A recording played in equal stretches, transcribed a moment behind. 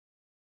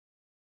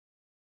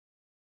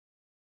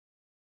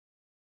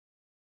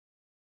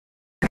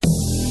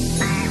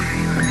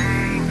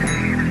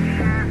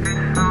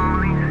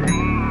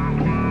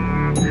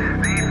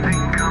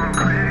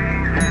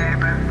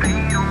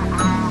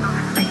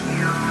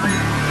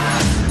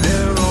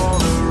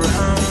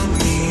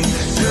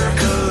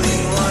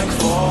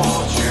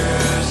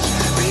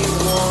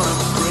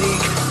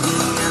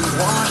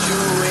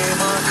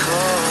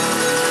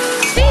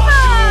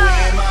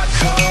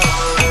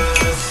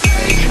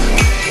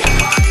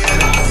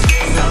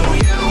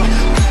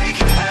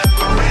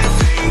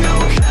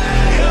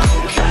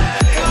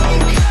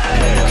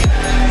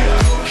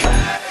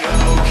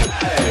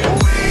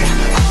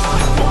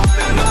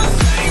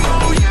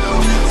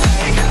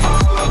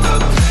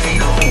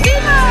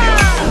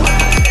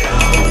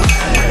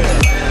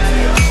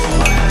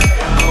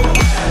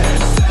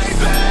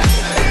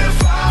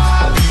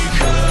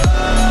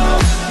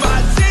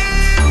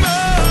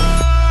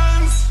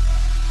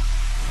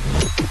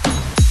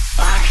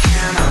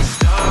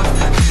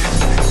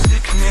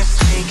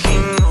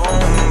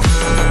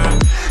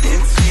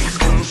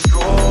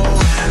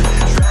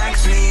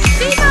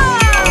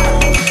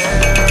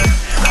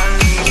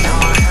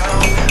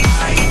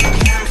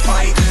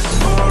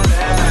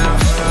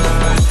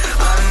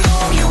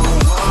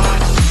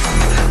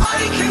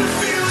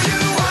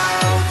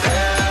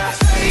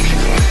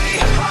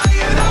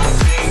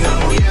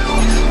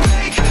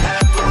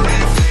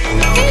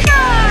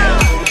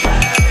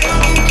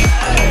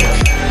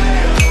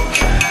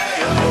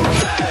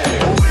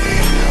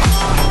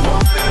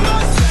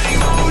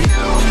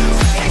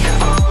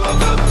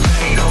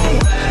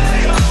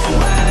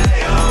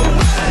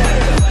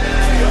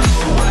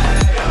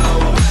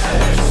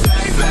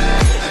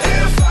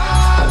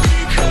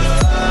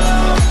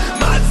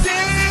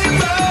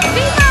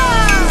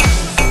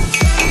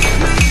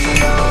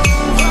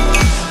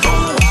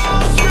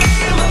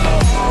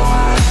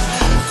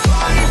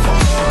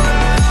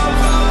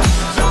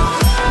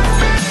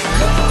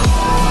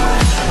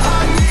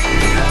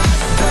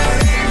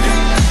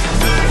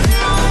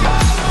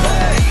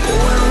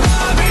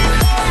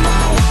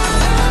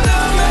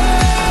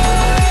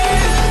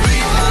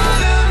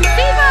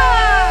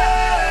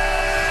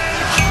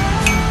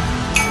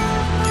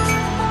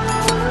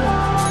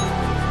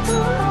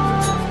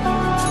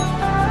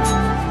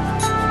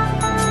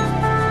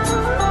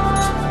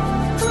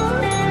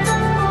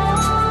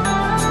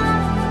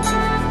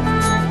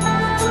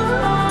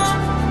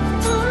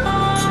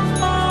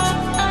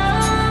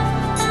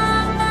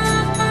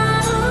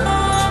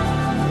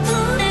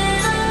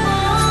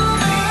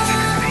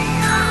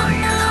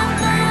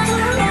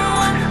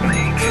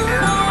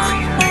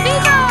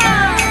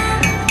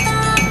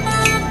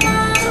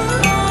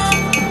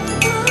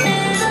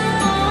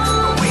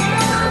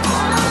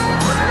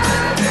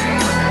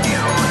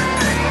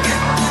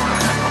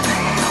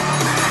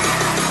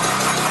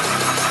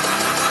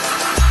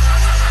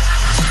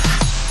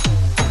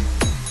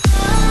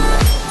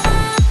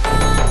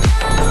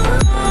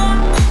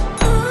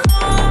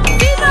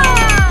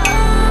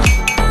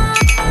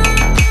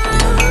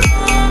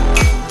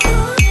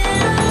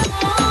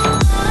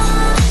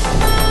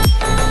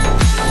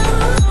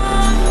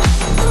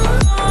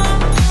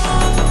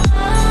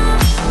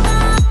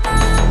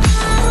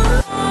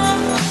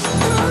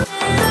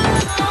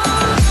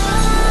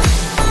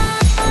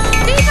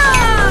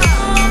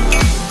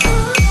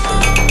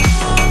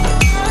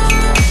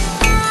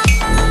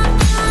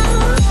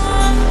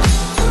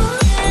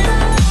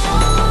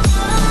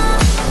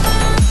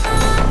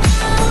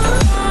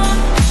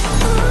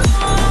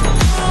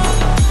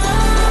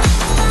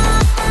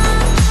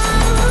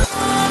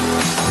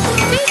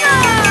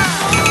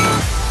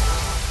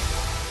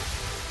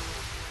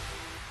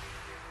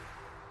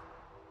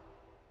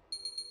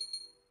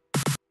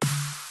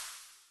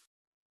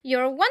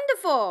You're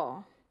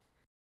wonderful!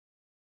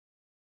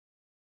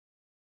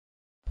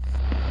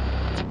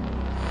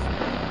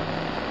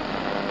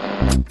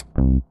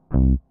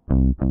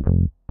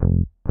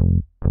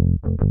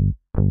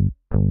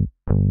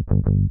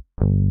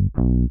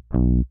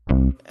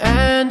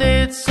 And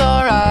it's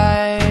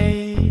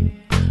alright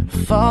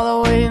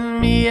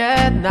following me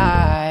at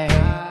night.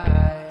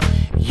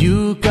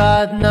 You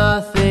got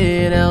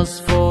nothing else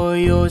for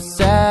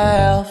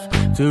yourself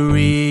to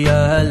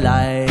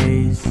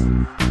realize.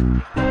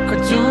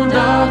 Cartoon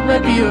dog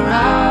might be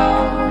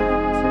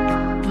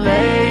around,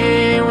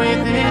 playing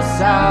with his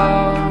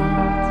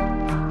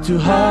sound to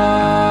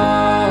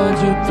hunt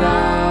you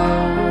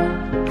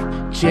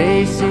down,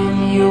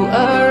 chasing you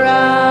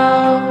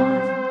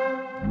around.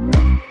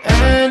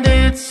 And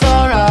it's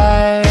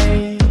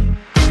alright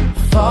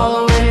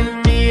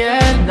following me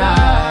at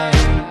night.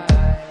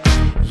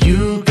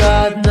 You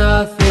got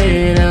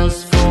nothing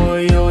else for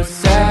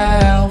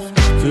yourself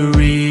to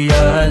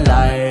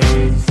realize.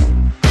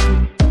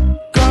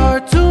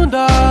 Cartoon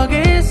dog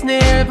is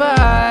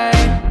nearby.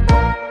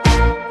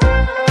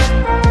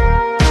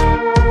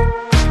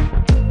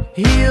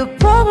 He'll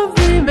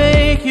probably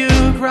make you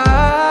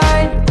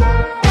cry.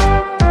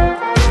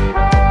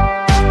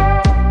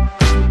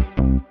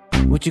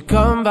 Would you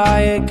come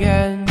by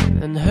again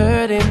and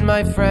hurting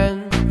my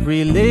friend,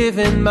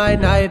 reliving my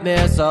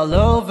nightmares all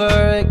over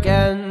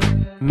again?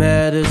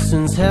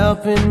 Medicine's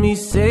helping me,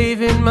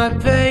 saving my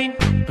pain,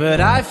 but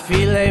I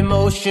feel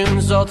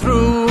emotions all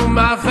through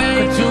my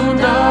veins. Cartoon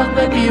dog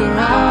might be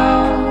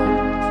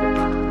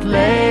around,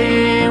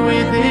 playing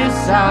with his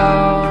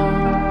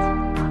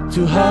sound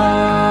to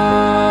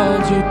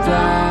hunt you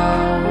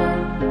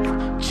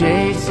down,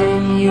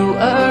 chasing you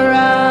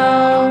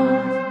around.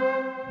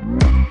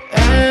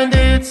 And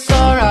it's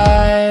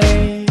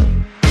alright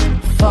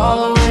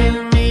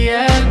following me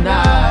at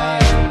night.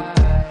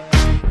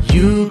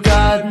 You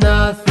got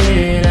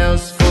nothing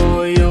else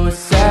for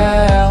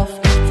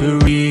yourself to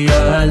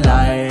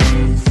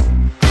realize.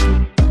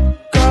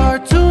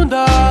 Cartoon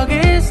dog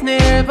is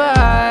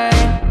nearby.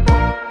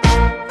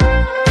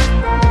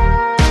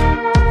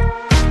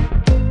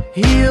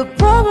 He'll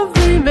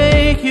probably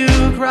make you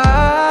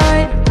cry.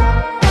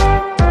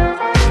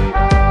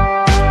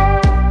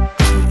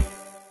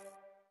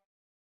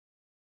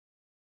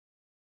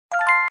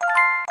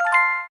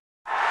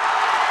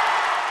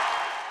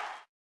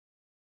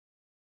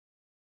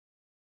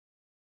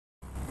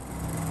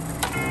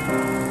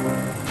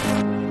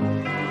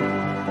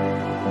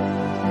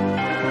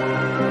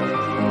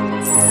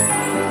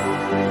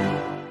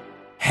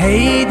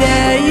 Hey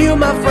there, you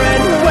my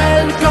friend,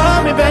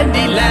 welcome to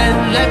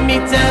Bendyland. Let me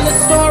tell a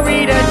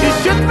story that you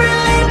should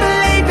really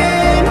believe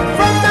in.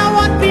 From now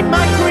on, be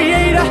my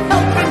creator,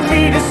 helping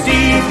me to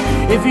see.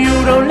 If you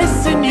don't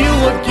listen, you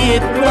will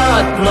get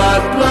blood,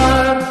 blood,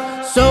 blood.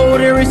 So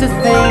there is a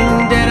thing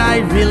that I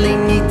really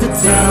need to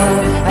tell.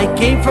 I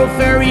came from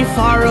very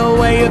far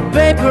away, a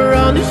paper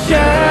on the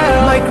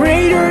shelf. My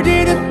creator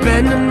did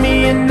abandon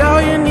me and now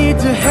you need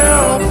to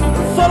help.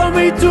 Follow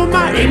me to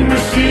my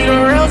in-machine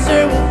or else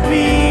it will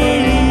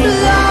be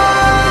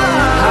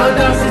love. How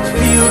does it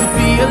feel to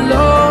be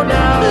alone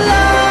now?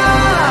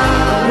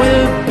 Love. Will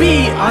it be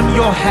on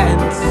your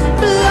hands?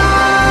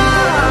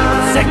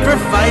 Love.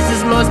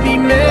 Sacrifices must be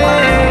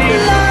made.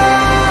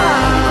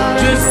 Love.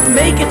 Just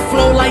make it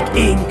flow like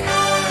ink.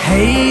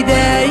 Hey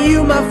there,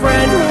 you my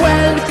friend,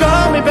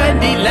 welcome to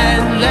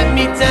Bendyland. Let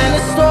me tell a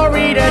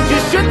story that you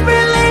should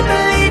really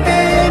believe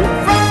in.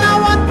 From now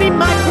on, be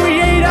my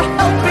creator,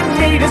 helping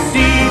me to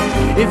see.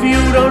 If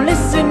you don't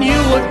listen, you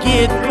will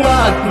get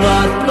blood,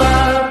 blood,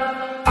 blood.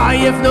 I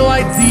have no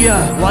idea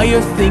why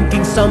you're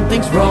thinking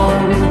something's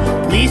wrong.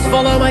 Please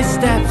follow my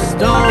steps,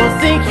 don't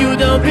think you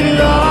don't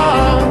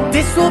belong.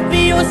 This will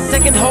be your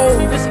second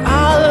home, cause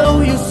I'll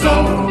owe you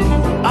some.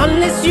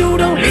 Unless you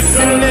don't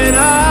listen, then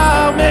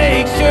I'll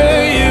make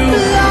sure you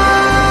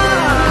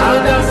love. How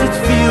does it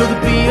feel to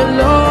be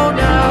alone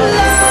now?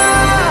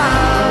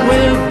 Love.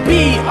 Will it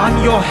be on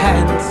your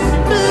hands?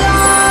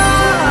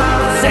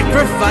 Love.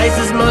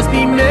 Sacrifices must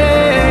be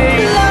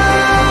made.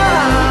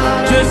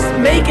 Love. Just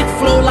make it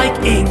flow like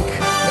ink.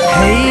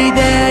 Hey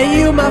there,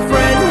 you my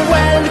friend,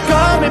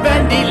 welcome to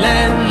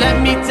Bendyland. Let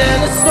me tell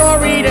a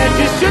story that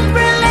you should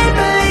really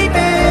believe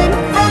in.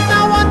 From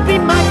now on, be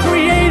my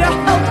creator,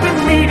 helping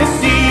me to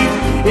see.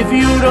 If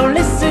you don't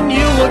listen,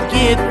 you will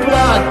get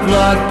blood,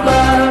 blood,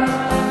 blood.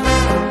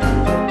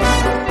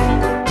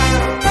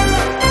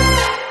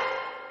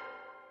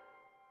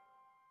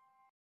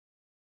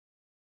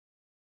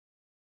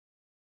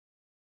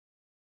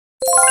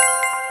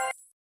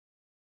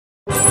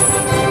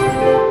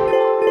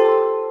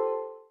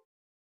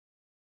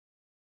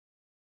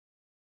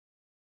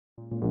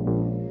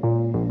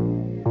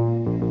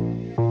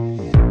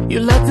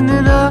 You're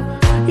lightening up,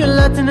 you're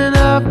lightening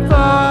up.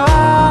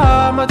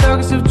 My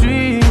darkest of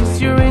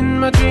dreams, you're in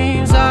my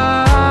dreams.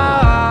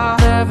 I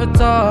never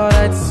thought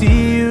I'd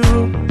see you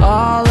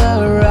all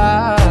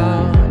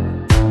around.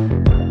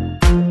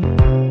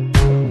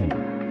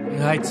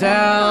 I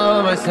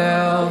tell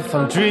myself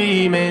I'm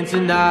dreaming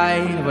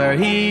tonight, where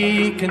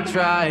he can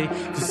try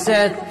to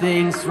set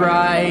things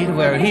right,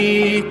 where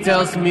he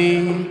tells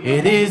me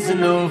it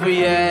isn't over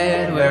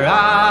yet, where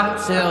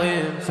I tell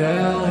him,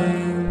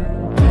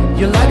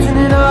 you're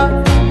lightening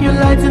up, you're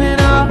lightening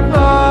up,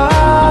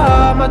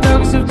 oh, my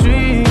darkest of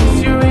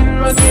dreams, you're in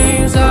my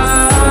dreams.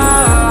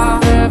 I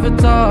never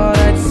thought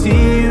I'd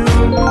see you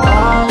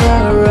all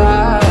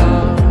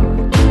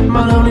around.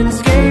 My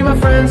loneliness came, my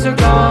friends are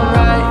gone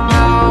right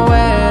now.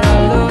 When I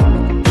look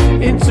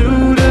into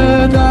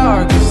the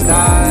darkest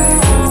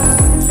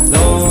night,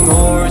 long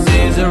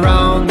horses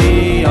around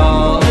me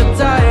all the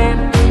time,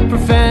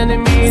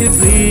 preventing me to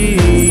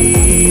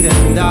bleed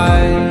and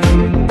die.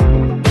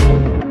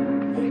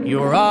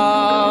 You're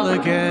all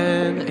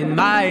again in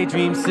my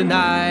dreams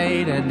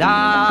tonight, and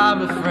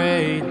I'm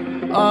afraid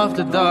of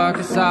the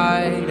darker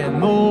side, and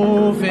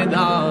moving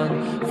on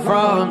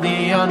from the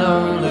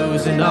unknown,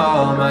 losing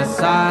all my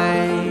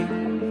sight.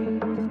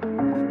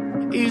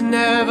 He's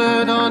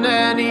never done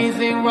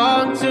anything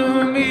wrong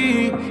to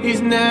me,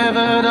 he's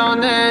never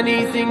done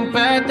anything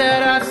bad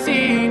that I've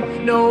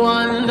seen. No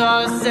one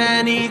does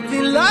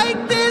anything like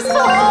this.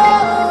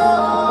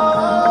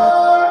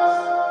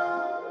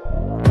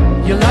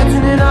 You're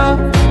lightening up,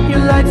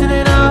 you're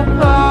lightening up,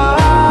 oh.